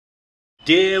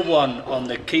Day 1 on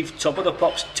the Keith Top of the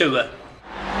Pops tour.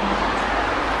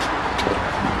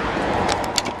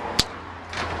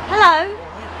 Hello,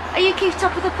 are you Keith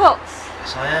Top of the Pops?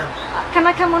 Yes, I am. Can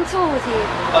I come on tour with you?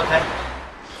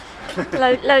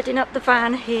 Okay. Loading up the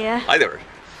van here. Hi there.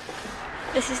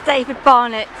 This is David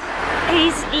Barnett.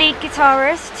 He's lead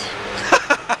guitarist.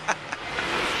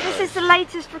 This is the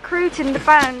latest recruit in the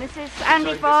band. This is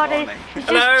Andy Vardy. He's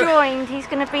just joined. He's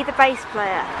going to be the bass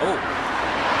player. Oh.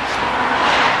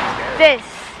 This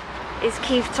is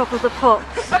Keith Top of the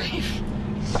Pops.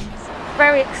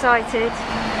 Very excited.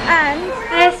 And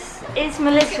this is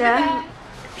Melissa.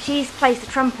 She plays the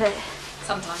trumpet.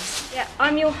 Sometimes. Yeah,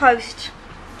 I'm your host.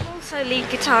 Also lead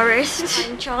guitarist.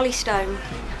 I'm Charlie Stone.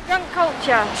 Drunk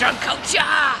culture. Drunk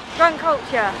culture! Drunk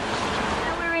culture.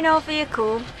 Now we're in our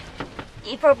vehicle.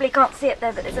 You probably can't see it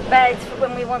there, but there's a bed for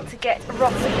when we want to get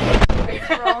erotic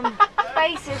pictures on. The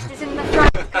bassist is in the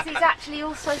front because he's actually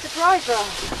also the driver.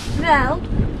 Mel?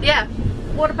 Yeah.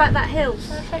 What about that hill?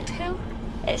 Perfect hill.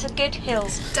 It's a good hill.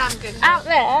 It's a damn good hill. Out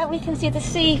there we can see the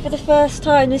sea for the first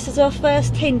time. This is our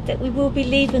first hint that we will be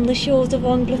leaving the shores of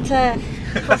Angleterre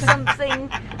for something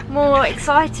more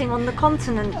exciting on the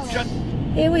continent.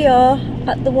 Here we are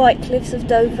at the White Cliffs of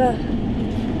Dover.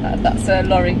 That's a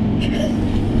lorry.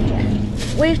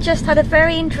 We've just had a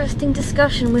very interesting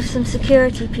discussion with some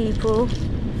security people.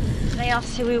 They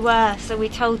asked who we were, so we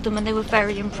told them and they were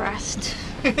very impressed.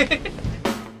 Why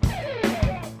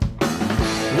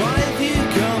have you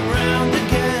come round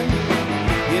again?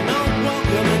 You're not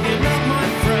welcome and you're not my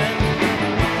friend.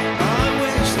 I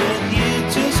wish that you'd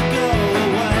just go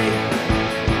away.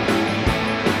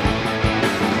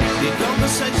 Your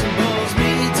conversation bores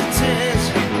me to tears.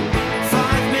 5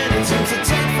 minutes into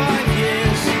 5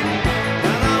 years,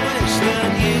 and I wish that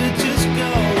you'd just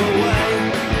go away.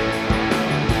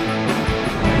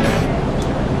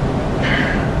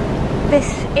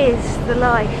 This is the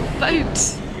life. Boat.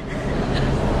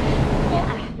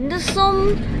 Nous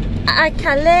sommes à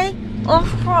Calais, en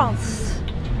France.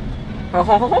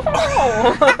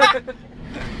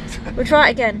 We'll try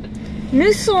it again.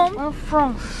 Nous sommes en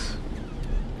France.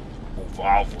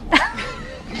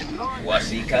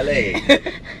 Voici Calais.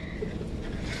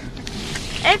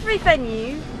 Every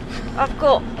venue, I've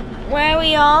got where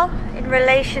we are in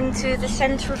relation to the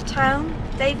centre of town.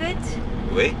 David?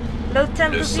 Oui.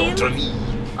 L'Hôtel Le de Ville. centre-ville.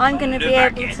 I'm going to be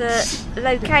able to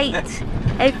locate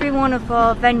every one of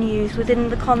our venues within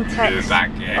the context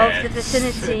of the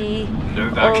vicinity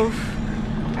of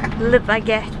Le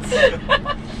Baguette.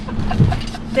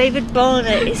 David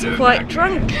Barnett is quite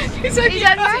drunk. He's only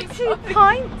had 2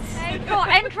 pints. We've got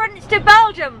Entrance to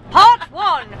Belgium, Part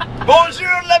 1.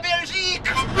 Bonjour la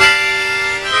Belgique.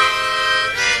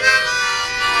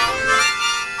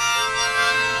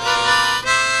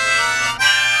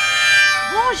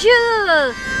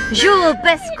 Bonjour, Jour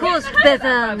Best Coast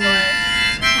Bevan.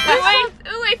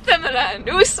 Où est Thummerland?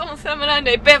 Où sont Thummerland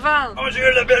et Bevan?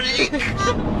 Bonjour la Belgique.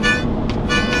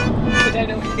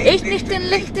 Ich nicht in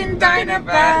Licht in deiner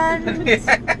Band.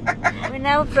 We're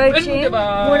now approaching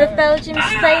Wunderbar. one of Belgium's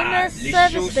famous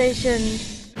service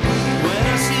stations. When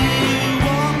I see you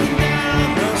walking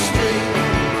down the street,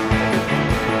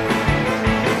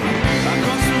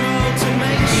 across the road to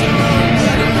make sure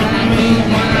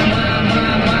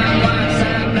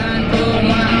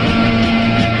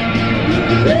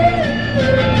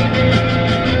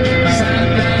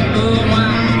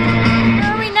Where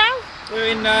are we now? We're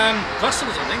in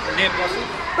Brussels, I think, near Brussels.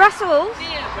 Brussels?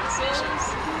 Yeah, Brussels.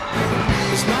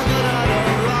 it's not that I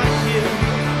don't like you,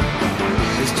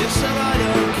 it's just that I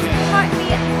don't care. Might be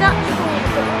at Dutch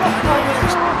border, but we're not quite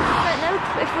sure. I don't know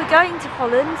if we're going to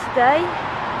Holland today.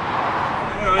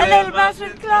 A little bus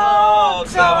with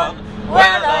clocks on.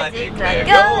 Well, I declare,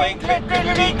 going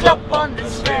clippity clop on the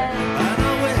stair. And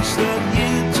I wish that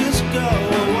you'd just go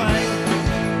away.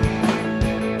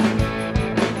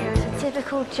 There's a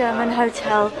typical German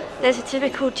hotel. There's a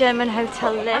typical German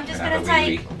hotel lift. I'm just going to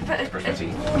take.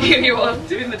 Here you are,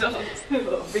 doing the dance.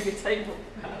 Bring a table.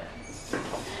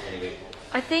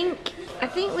 I think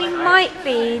we might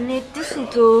be near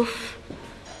Düsseldorf,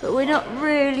 but we're not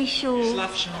really sure.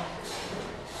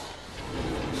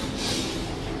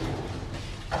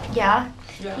 Yeah,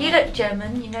 you look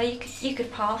German. You know, you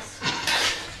could pass.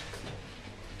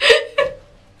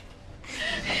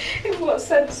 In what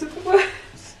sense of the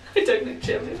words? I don't know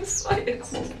German in the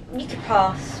slightest. You could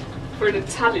pass. For an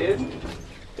Italian.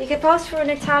 You could pass for an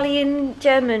Italian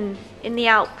German in the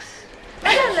Alps.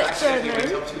 I don't look German.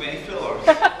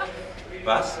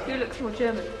 Who looks more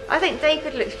German? I think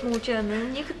David looks more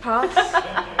German. You could pass.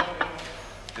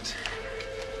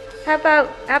 How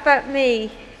about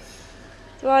me?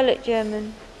 Do I look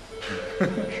German?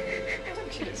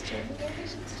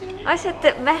 I said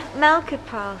that Mel could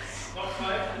pass.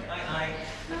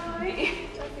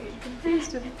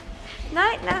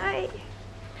 Night, night.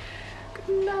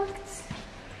 Good night.